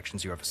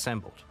microtransactions you have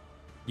assembled.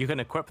 You can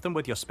equip them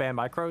with your spare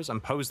micros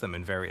and pose them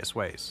in various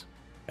ways.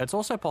 It's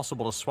also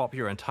possible to swap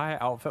your entire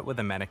outfit with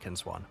a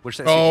mannequin's one, which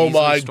lets you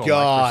easily store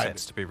micro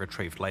sets to be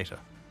retrieved later.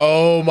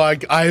 Oh my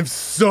god, I have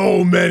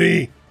so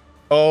many!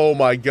 Oh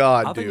my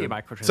god, dude.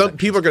 Some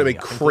people are going to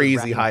make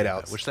crazy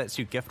hideouts. Which lets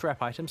you gift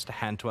wrap items to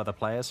hand to other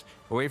players,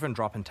 or even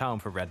drop in town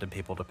for random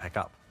people to pick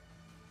up.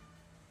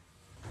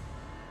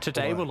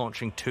 Today we're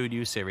launching 2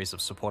 new series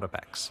of supporter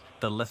packs,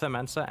 the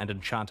Lithomancer and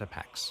Enchanter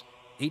packs.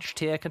 Each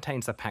tier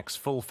contains the pack's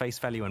full face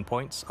value and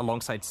points,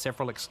 alongside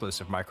several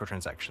exclusive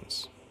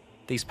microtransactions.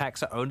 These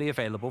packs are only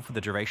available for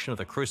the duration of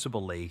the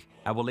Crucible League,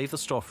 and will leave the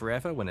store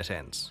forever when it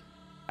ends.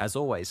 As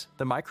always,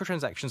 the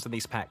microtransactions in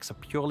these packs are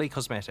purely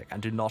cosmetic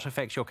and do not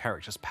affect your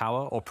character's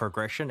power or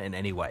progression in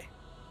any way.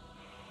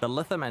 The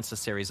Lithomancer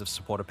series of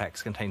supporter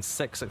packs contains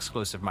 6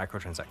 exclusive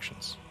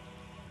microtransactions.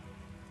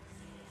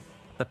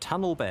 The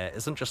Tunnel Bear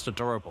isn't just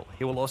adorable,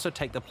 he will also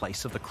take the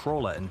place of the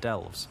Crawler in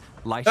Delves,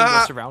 lighting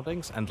your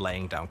surroundings and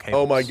laying down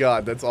cables. Oh my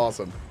god, that's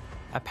awesome.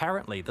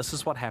 Apparently, this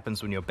is what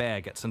happens when your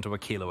bear gets into a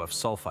kilo of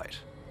sulfite.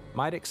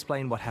 Might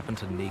explain what happened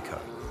to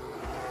Nico.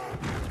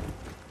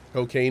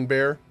 Cocaine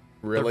Bear?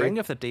 Really? The Ring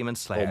of the Demon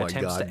Slayer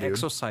attempts to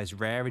exorcise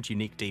rare and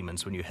unique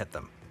demons when you hit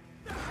them.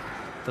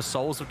 The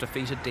souls of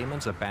defeated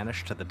demons are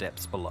banished to the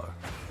depths below.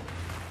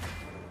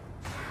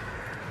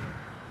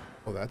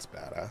 Oh, that's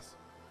badass.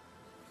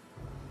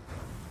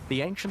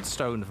 The ancient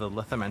stone of the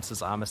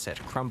Lithomancer's armor set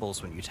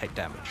crumbles when you take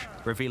damage,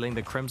 revealing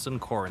the crimson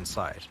core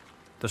inside.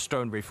 The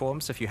stone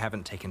reforms if you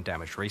haven't taken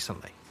damage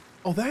recently.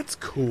 Oh, that's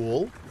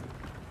cool.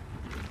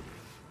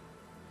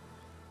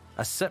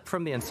 A sip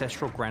from the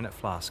ancestral granite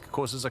flask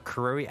causes a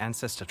Kurui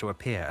ancestor to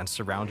appear and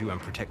surround you in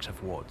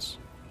protective wards.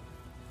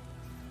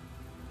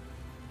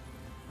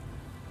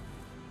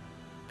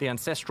 The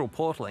ancestral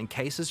portal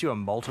encases you in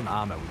molten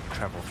armor when you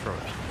travel through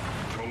it.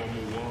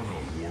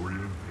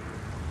 Warrior.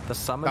 The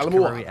summoned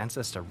Kurui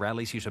ancestor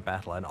rallies you to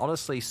battle and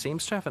honestly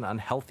seems to have an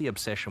unhealthy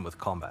obsession with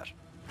combat.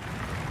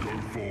 Go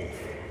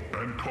forth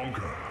and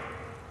conquer.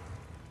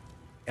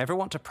 Ever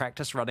want to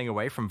practice running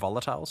away from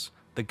volatiles?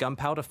 The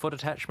gunpowder foot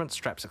attachment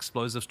straps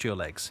explosives to your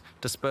legs,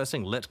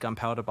 dispersing lit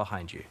gunpowder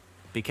behind you.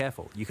 Be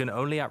careful, you can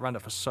only outrun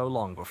it for so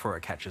long before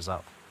it catches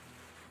up.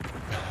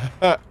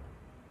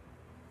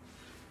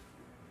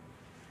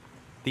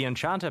 The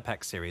Enchanter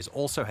Pack series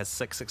also has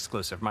 6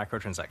 exclusive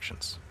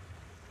microtransactions.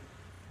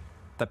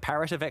 The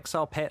Parrot of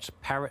Exile pet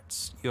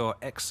parrots your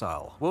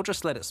exile. We'll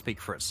just let it speak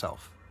for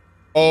itself.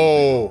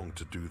 Oh. Wrong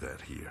to do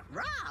that here.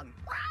 Wrong.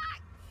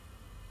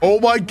 Oh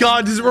my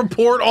god, does it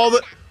report all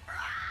the...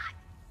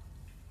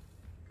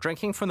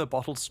 Drinking from the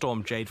bottled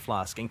Storm Jade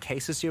Flask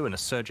encases you in a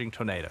surging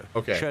tornado,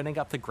 churning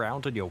up the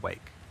ground in your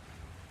wake.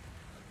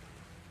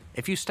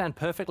 If you stand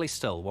perfectly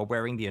still while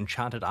wearing the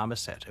enchanted armor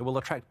set, it will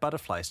attract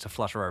butterflies to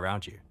flutter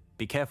around you.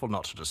 Be careful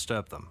not to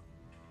disturb them.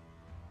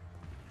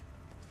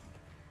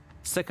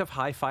 Sick of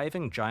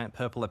high-fiving giant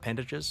purple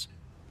appendages?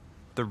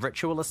 The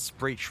Ritualist's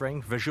Breach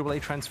Ring visually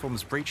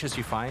transforms breaches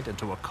you find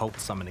into occult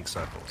summoning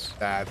circles.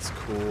 That's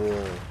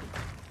cool.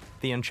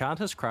 The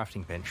Enchanter's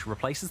Crafting Bench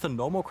replaces the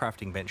normal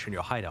crafting bench in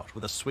your hideout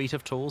with a suite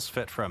of tools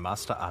fit for a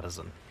master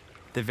artisan.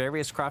 The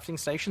various crafting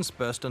stations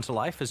burst into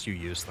life as you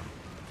use them.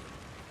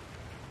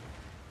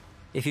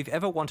 If you've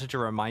ever wanted to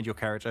remind your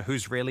character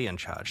who's really in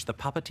charge, the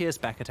Puppeteer's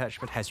back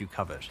attachment has you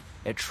covered.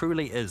 It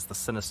truly is the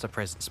sinister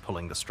presence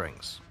pulling the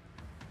strings.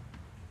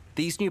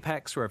 These new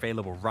packs are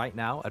available right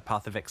now at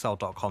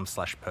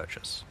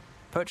pathofexile.com/purchase.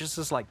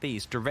 Purchases like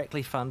these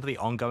directly fund the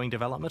ongoing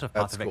development of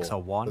Path of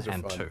Exile 1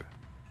 and 2.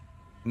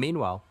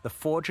 Meanwhile, the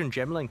Forge and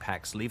Gemling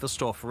packs leave the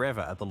store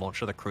forever at the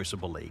launch of the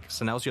Crucible League,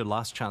 so now's your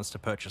last chance to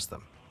purchase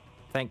them.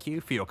 Thank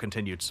you for your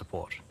continued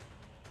support.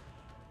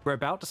 We're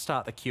about to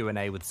start the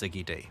Q&A with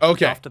Ziggy D.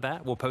 Okay. After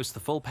that, we'll post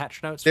the full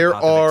patch notes for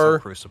Path of Exile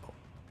Crucible.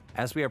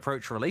 As we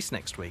approach release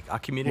next week, our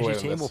community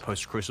team will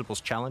post Crucible's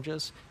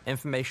challenges,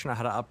 information on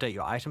how to update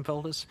your item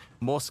filters,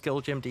 more skill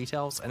gem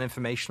details, and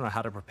information on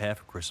how to prepare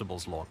for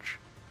Crucible's launch.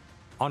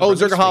 Oh,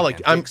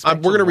 Zergaholic,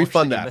 we're going to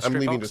refund that. I'm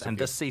leaving this. And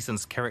this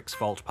season's Kerrick's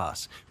Vault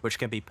Pass, which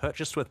can be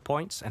purchased with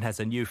points and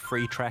has a new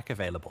free track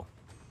available.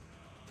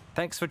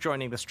 Thanks for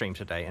joining the stream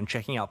today and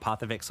checking out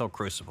Path of Exile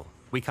Crucible.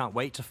 We can't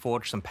wait to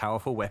forge some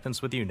powerful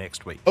weapons with you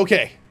next week.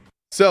 Okay,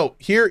 so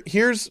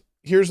here's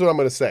what I'm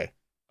gonna say.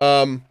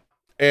 And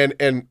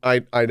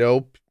I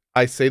know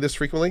I say this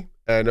frequently,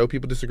 and I know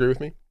people disagree with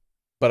me,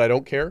 but I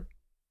don't care.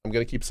 I'm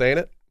gonna keep saying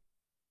it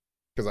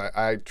because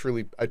I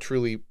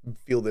truly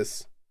feel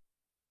this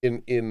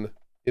in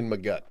my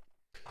gut.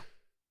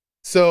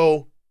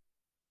 So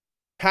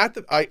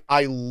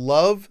I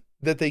love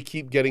that they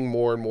keep getting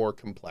more and more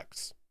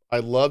complex. I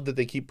love that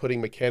they keep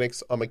putting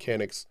mechanics on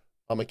mechanics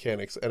on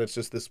mechanics, and it's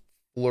just this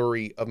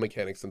flurry of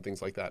mechanics and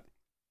things like that.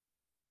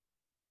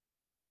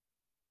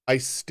 I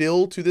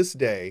still, to this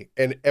day,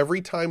 and every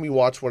time we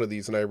watch one of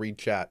these and I read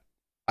chat,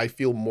 I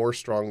feel more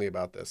strongly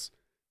about this.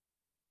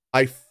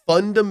 I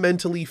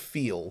fundamentally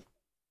feel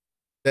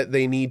that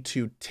they need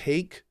to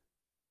take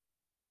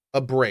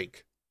a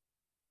break.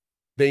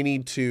 They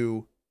need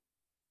to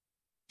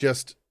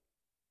just,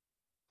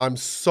 I'm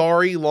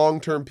sorry,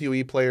 long-term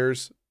PoE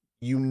players,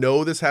 you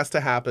know this has to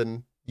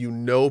happen. You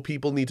know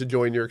people need to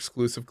join your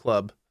exclusive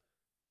club.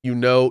 You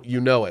know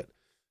it.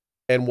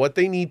 And what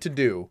they need to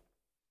do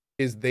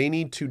is they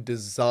need to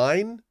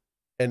design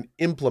and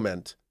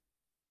implement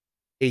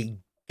a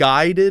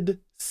guided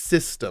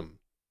system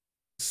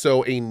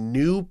so a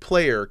new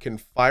player can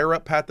fire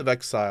up Path of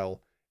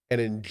Exile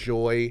and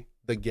enjoy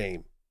the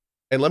game.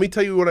 And let me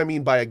tell you what I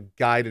mean by a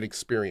guided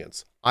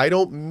experience. I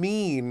don't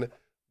mean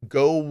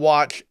go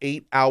watch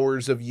 8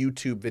 hours of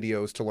YouTube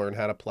videos to learn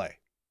how to play.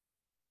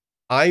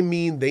 I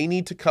mean they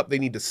need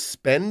to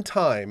spend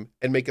time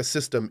and make a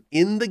system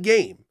in the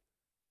game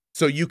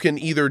so you can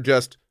either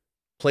just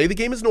play the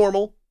game as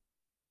normal,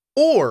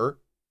 or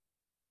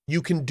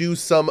you can do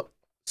some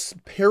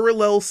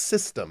parallel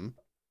system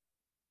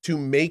to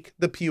make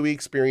the PoE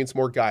experience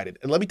more guided.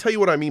 And let me tell you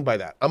what I mean by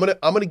that. I'm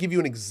gonna give you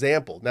an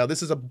example. Now,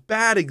 this is a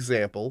bad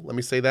example. Let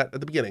me say that at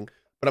the beginning,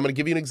 but I'm gonna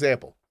give you an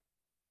example.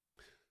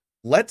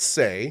 Let's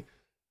say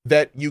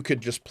that you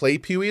could just play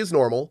PoE as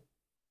normal,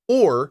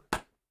 or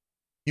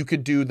you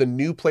could do the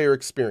new player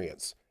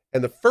experience.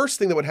 And the first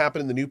thing that would happen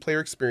in the new player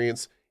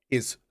experience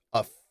is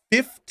a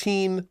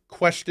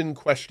 15-question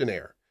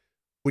questionnaire.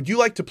 Would you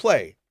like to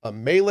play a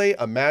melee,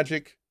 a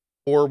magic,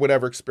 or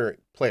whatever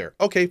experience player?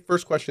 Okay,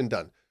 first question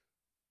done.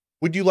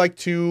 Would you like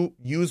to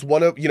use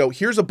one of,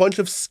 here's a bunch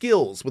of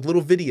skills with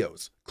little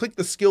videos. Click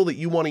the skill that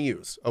you want to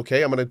use.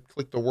 Okay, I'm going to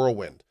click the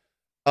whirlwind.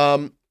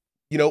 What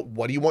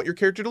do you want your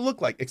character to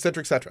look like, etc.,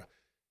 etc.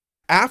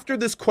 After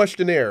this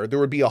questionnaire, there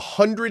would be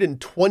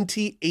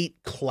 128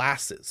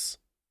 classes.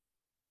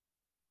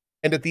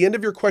 And at the end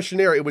of your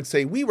questionnaire, it would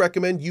say, we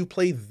recommend you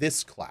play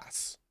this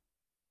class.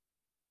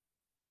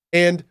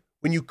 And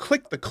when you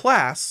click the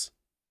class,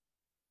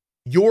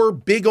 your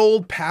big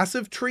old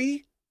passive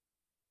tree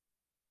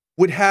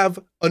would have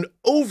an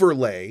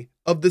overlay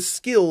of the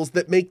skills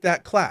that make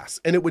that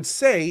class. And it would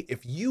say,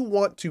 if you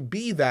want to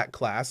be that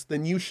class,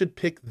 then you should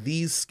pick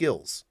these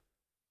skills.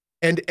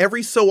 And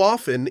every so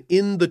often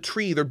in the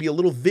tree, there'd be a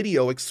little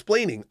video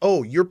explaining,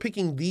 oh, you're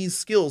picking these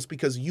skills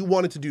because you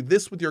wanted to do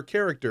this with your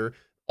character.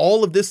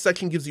 All of this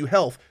section gives you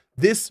health.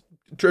 This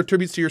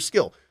attributes to your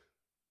skill.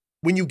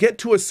 When you get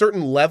to a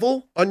certain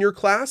level on your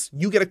class,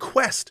 you get a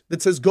quest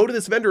that says, go to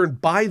this vendor and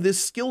buy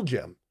this skill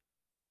gem,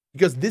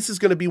 because this is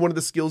going to be one of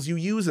the skills you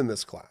use in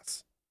this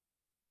class.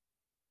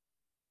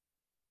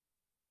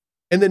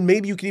 And then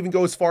maybe you can even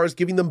go as far as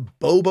giving them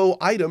Bobo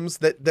items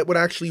that would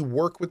actually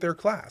work with their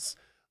class.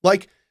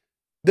 Like,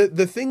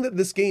 the thing that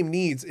this game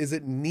needs is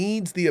it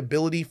needs the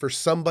ability for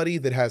somebody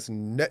that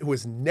who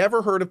has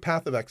never heard of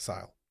Path of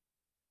Exile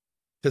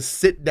to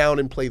sit down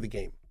and play the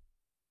game.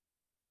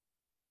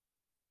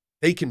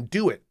 They can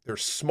do it. They're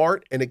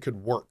smart and it could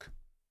work.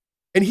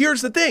 And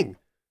here's the thing.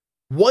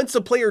 Once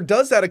a player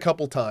does that a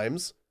couple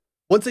times,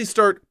 once they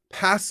start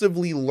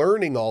passively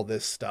learning all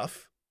this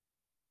stuff,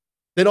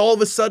 then all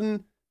of a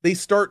sudden they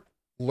start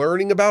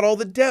learning about all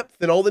the depth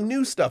and all the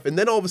new stuff. And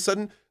then all of a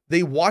sudden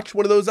they watch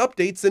one of those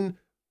updates and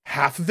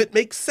half of it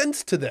makes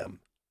sense to them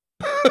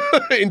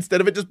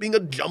instead of it just being a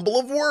jumble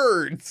of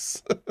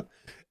words.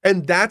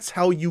 And that's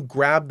how you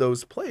grab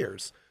those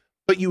players.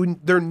 But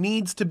there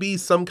needs to be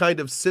some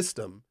kind of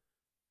system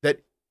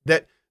that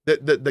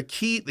the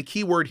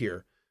key word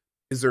here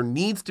is there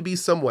needs to be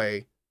some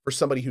way for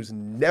somebody who's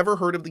never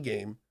heard of the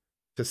game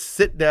to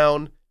sit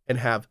down and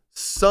have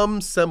some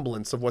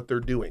semblance of what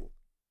they're doing.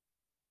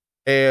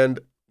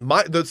 And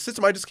the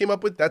system I just came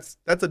up with, that's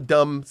a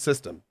dumb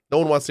system. No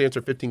one wants to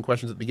answer 15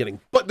 questions at the beginning,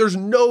 but there's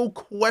no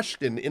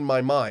question in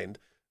my mind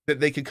that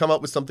they could come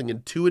up with something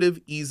intuitive,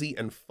 easy,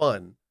 and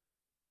fun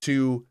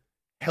to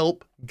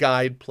help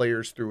guide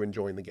players through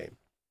enjoying the game.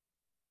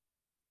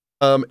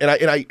 And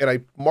I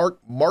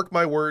mark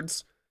my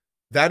words.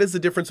 That is the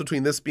difference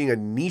between this being a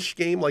niche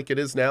game like it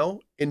is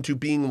now into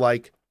being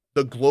like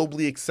the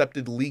globally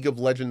accepted League of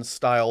Legends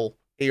style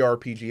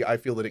ARPG I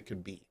feel that it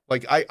could be.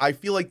 Like I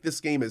feel like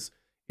this game is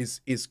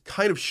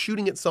kind of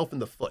shooting itself in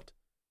the foot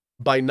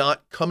by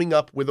not coming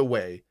up with a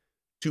way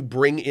to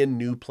bring in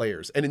new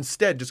players and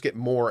instead just get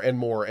more and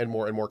more and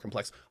more and more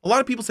complex. A lot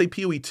of people say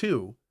PoE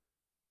 2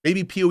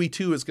 Maybe PoE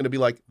 2 is going to be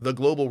like the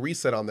global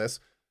reset on this.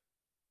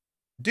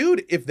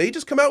 Dude, if they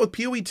just come out with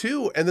PoE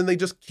 2 and then they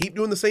just keep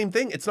doing the same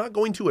thing, it's not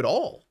going to at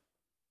all.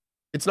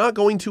 It's not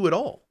going to at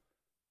all.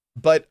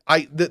 But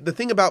the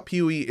thing about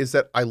PoE is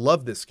that I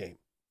love this game.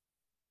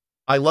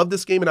 I love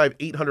this game and I have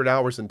 800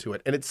 hours into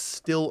it and it's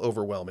still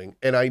overwhelming.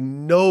 And I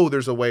know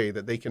there's a way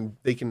that they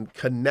can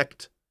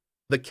connect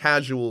the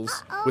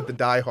casuals with the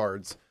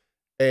diehards.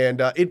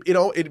 And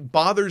it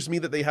bothers me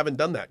that they haven't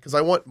done that because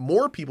I want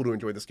more people to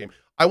enjoy this game.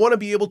 I want to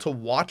be able to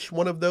watch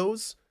one of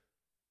those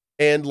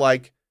and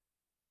like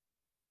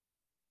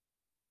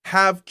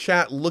have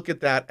chat look at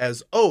that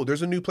as, oh,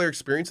 there's a new player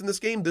experience in this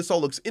game. This all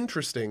looks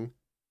interesting.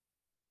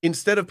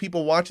 Instead of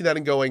people watching that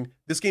and going,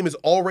 this game is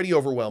already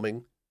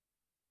overwhelming.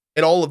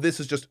 And all of this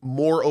is just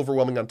more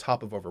overwhelming on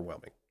top of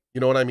overwhelming.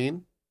 You know what I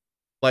mean?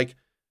 Like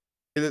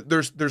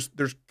there's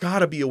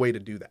gotta be a way to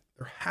do that.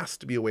 There has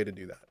to be a way to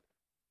do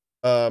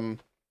that.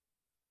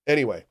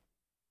 Anyway,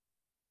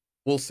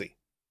 we'll see.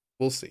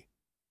 We'll see.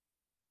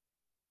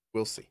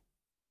 We'll see.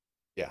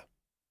 Yeah.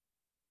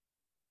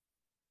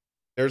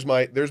 There's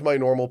my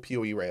normal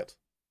PoE rant.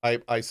 I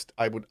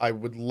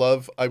would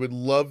love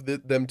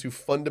them to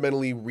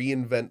fundamentally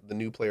reinvent the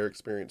new player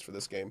experience for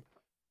this game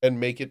and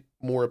make it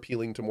more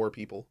appealing to more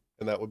people,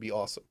 and that would be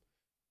awesome.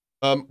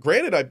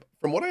 Granted,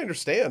 from what I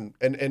understand,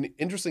 and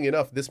interesting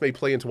enough, this may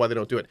play into why they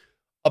don't do it.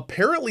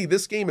 Apparently,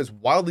 this game is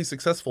wildly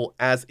successful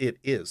as it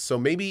is. So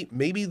maybe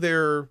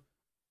they're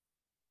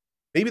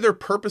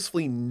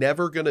purposefully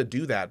never gonna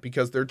do that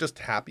because they're just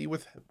happy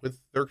with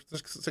their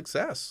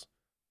success.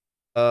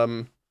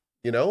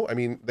 You know, I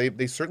mean,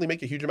 they certainly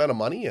make a huge amount of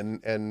money,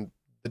 and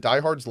the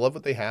diehards love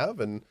what they have,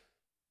 and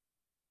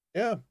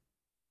yeah.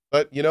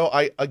 But you know,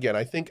 I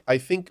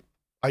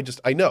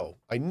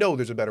know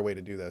there's a better way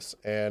to do this,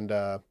 and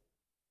I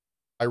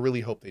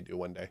really hope they do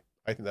one day.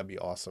 I think that'd be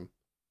awesome.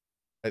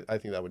 I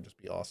think that would just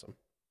be awesome.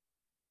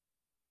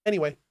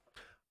 Anyway,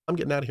 I'm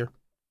getting out of here.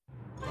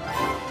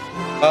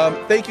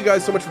 Thank you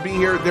guys so much for being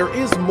here. There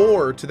is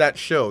more to that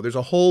show. There's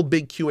a whole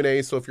big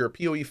Q&A, so if you're a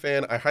PoE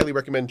fan, I highly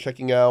recommend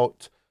checking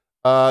out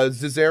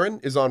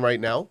Zizarin is on right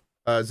now.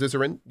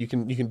 Zizarin, you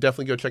can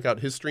definitely go check out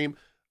his stream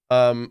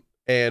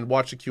and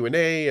watch the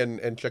Q&A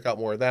and check out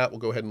more of that. We'll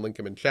go ahead and link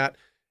him in chat.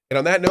 And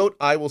on that note,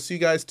 I will see you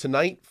guys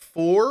tonight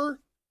for...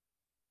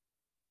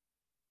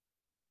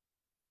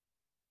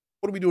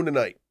 What are we doing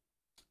tonight?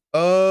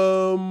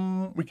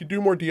 We could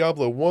do more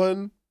Diablo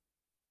 1.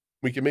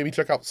 We could maybe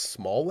check out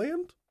Small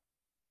Land.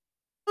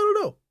 I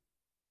don't know.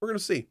 We're gonna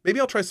see. Maybe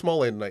I'll try Small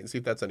Land tonight and see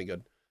if that's any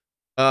good.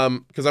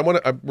 Because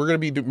we're gonna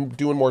be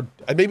doing more.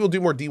 Maybe we'll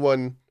do more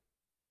D1.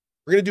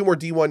 We're gonna do more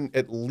D1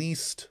 at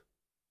least.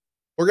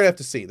 We're gonna have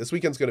to see. This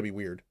weekend's gonna be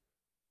weird.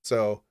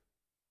 So,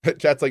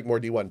 chat's like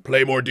more D1.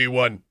 Play more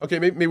D1. Okay,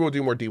 maybe we'll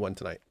do more D1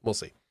 tonight. We'll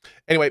see.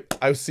 Anyway,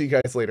 I'll see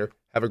you guys later.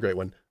 Have a great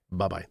one.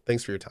 Bye bye.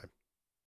 Thanks for your time.